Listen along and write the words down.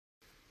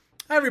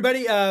Hi,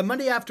 everybody.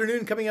 Monday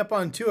afternoon coming up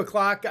on 2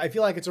 o'clock. I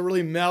feel like it's a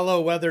really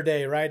mellow weather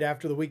day, right?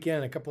 After the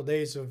weekend, a couple of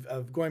days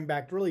of going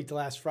back really to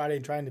last Friday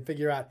and trying to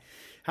figure out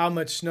how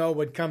much snow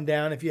would come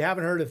down. If you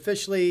haven't heard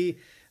officially,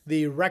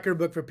 the record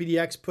book for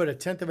PDX put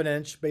 1/10 of an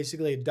inch,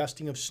 basically a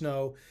dusting of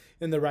snow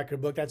in the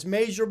record book. That's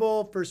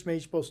measurable, first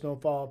measurable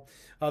snowfall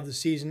of the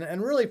season.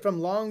 And really from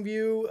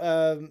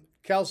Longview,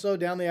 Kelso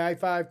down the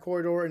I-5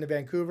 corridor into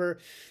Vancouver,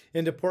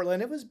 into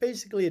Portland, it was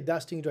basically a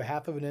dusting to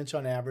 1/2 of an inch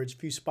on average. A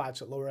few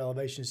spots at lower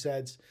elevation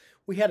sheds,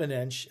 we had an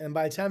inch. And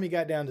by the time you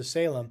got down to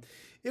Salem,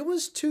 it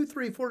was 2,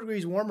 3, 4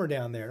 degrees warmer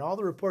down there. And all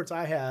the reports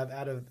I have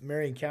out of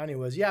Marion County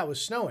was, yeah, it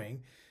was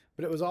snowing,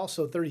 but it was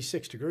also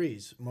 36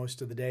 degrees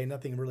most of the day.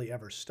 Nothing really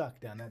ever stuck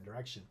down that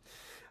direction.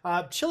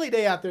 Chilly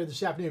day out there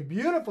this afternoon.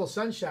 Beautiful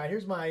sunshine.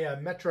 Here's my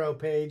metro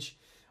page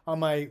on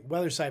my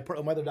weather site,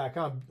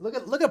 portlandweather.com.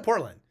 Look at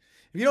Portland.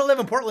 If you don't live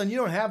in Portland, you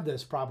don't have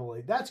this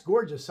probably. That's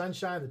gorgeous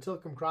sunshine, the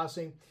Tilcomb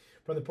Crossing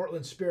from the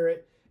Portland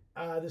Spirit.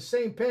 The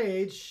same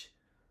page,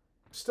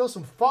 still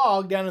some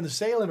fog down in the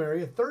Salem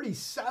area,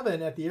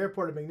 37 at the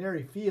airport at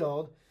McNary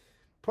Field.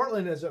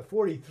 Portland is at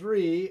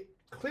 43,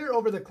 clear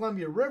over the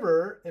Columbia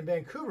River in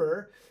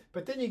Vancouver,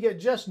 but then you get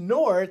just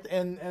north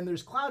and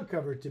there's cloud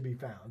cover to be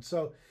found.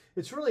 So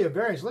it's really a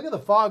variance. Look at the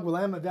fog,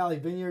 Willamette Valley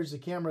Vineyards, the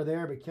camera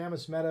there, but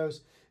Camas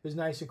Meadows is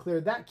nice and clear.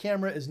 That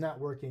camera is not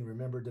working,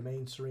 remember,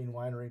 Domain Serene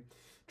Winery.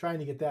 Trying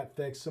to get that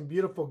fixed. Some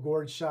beautiful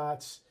gorge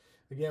shots.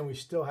 Again, we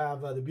still have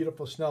the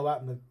beautiful snow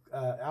out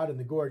in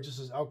the gorge. This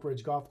is Elk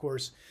Ridge Golf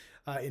Course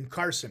in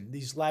Carson.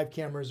 These live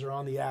cameras are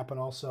on the app and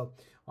also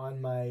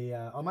on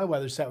my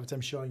weather site, which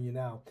I'm showing you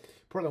now,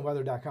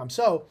 portlandweather.com.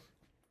 So,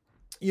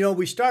 you know,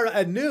 we started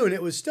at noon.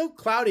 It was still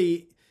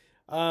cloudy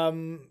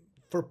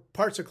for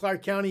parts of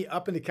Clark County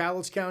up into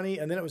Cowlitz County,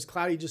 and then it was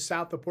cloudy just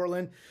south of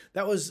Portland.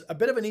 That was a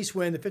bit of an east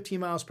wind, the 15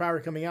 miles per hour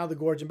coming out of the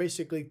gorge and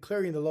basically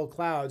clearing the low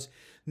clouds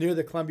near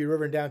the Columbia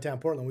River in downtown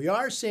Portland. We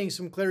are seeing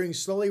some clearing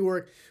slowly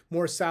work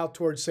more south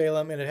towards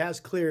Salem, and it has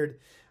cleared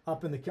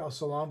up in the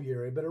Kelso-Longview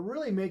area. But it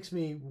really makes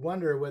me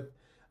wonder with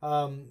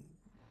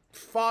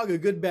fog a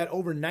good bet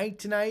overnight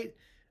tonight,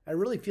 I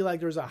really feel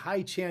like there's a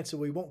high chance that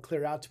we won't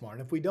clear out tomorrow.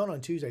 And if we don't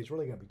on Tuesday, it's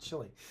really going to be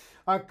chilly.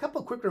 A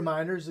couple quick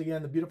reminders.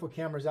 Again, the beautiful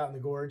cameras out in the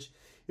gorge.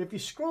 If you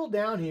scroll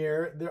down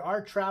here, there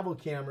are travel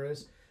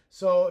cameras.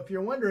 So if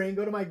you're wondering,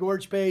 go to my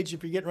gorge page.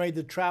 If you're getting ready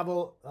to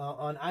travel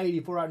on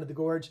I-84 out into the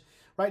gorge,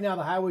 right now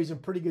the highway's in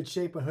pretty good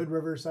shape on Hood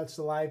River. So that's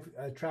the live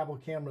travel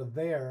camera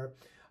there.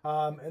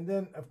 And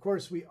then, of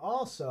course, we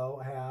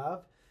also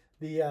have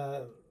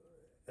the,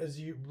 as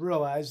you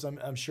realize,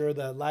 I'm sure,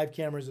 the live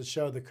cameras that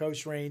show the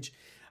Coast Range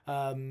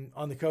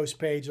on the Coast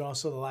page, and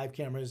also the live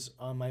cameras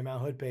on my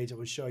Mount Hood page that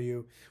will show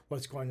you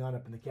what's going on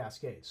up in the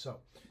Cascades. So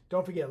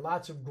don't forget,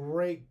 lots of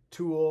great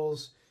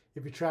tools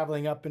if you're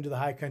traveling up into the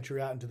high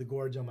country, out into the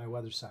gorge on my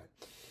weather site.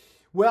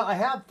 Well, I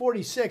have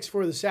 46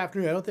 for this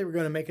afternoon. I don't think we're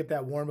going to make it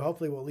that warm, but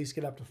hopefully we'll at least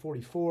get up to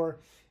 44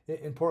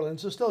 in Portland.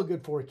 So still a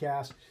good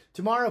forecast.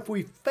 Tomorrow, if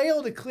we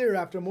fail to clear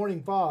after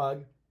morning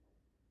fog,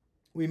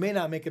 we may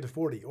not make it to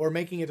 40, or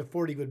making it to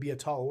 40 would be a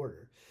tall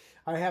order.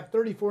 I have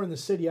 34 in the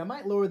city. I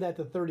might lower that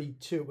to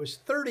 32. It was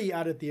 30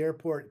 out at the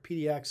airport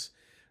PDX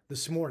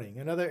this morning,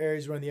 and other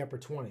areas were in the upper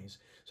 20s.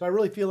 So I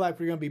really feel like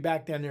we're going to be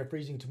back down there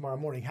freezing tomorrow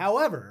morning.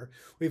 However,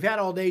 we've had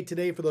all day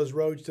today for those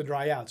roads to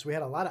dry out. So we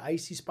had a lot of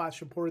icy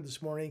spots reported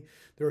this morning.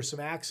 There were some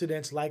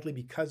accidents likely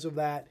because of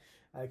that.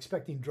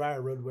 Expecting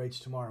drier roadways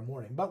tomorrow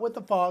morning. But with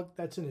the fog,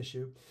 that's an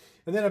issue.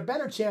 And then a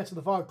better chance of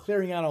the fog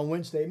clearing out on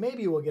Wednesday.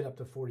 Maybe we'll get up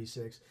to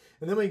 46.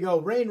 And then we go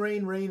rain,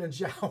 rain, rain, and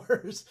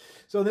showers.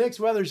 So the next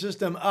weather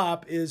system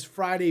up is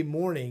Friday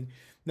morning.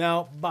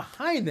 Now,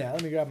 behind that,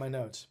 let me grab my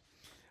notes.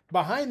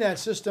 Behind that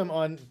system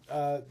on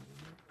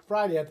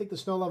Friday, I think the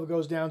snow level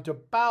goes down to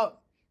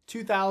about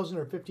 2,000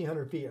 or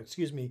 1,500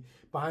 feet,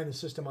 behind the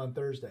system on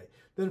Thursday.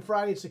 Then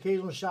Friday, it's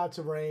occasional shots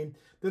of rain.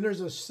 Then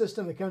there's a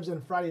system that comes in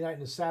Friday night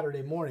and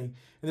Saturday morning.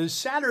 And then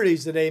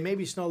Saturday's the day,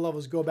 maybe snow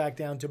levels go back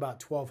down to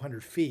about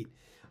 1,200 feet.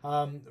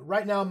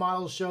 Right now,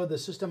 models show the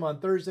system on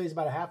Thursday is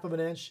about 1/2 of an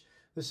inch.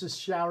 This is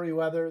showery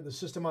weather. The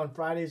system on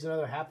Friday is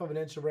another 1/2 of an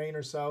inch of rain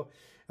or so.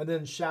 And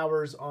then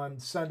showers on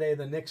Sunday.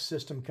 The next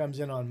system comes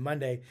in on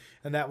Monday,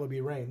 and that will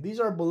be rain. These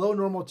are below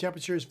normal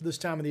temperatures for this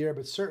time of the year,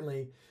 but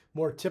certainly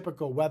more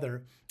typical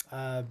weather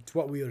to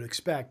what we would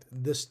expect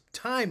this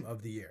time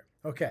of the year.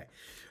 Okay,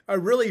 I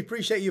really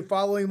appreciate you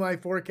following my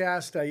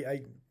forecast.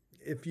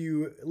 If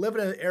you live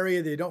in an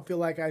area that you don't feel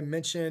like I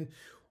mentioned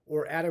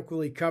or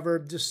adequately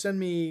covered, just send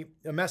me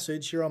a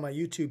message here on my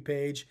YouTube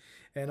page,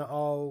 and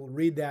I'll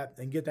read that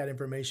and get that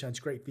information. It's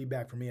great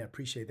feedback from me. I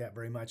appreciate that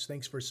very much.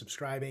 Thanks for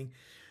subscribing.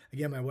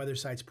 Again, my weather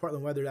site's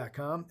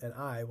portlandweather.com, and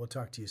I will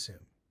talk to you soon.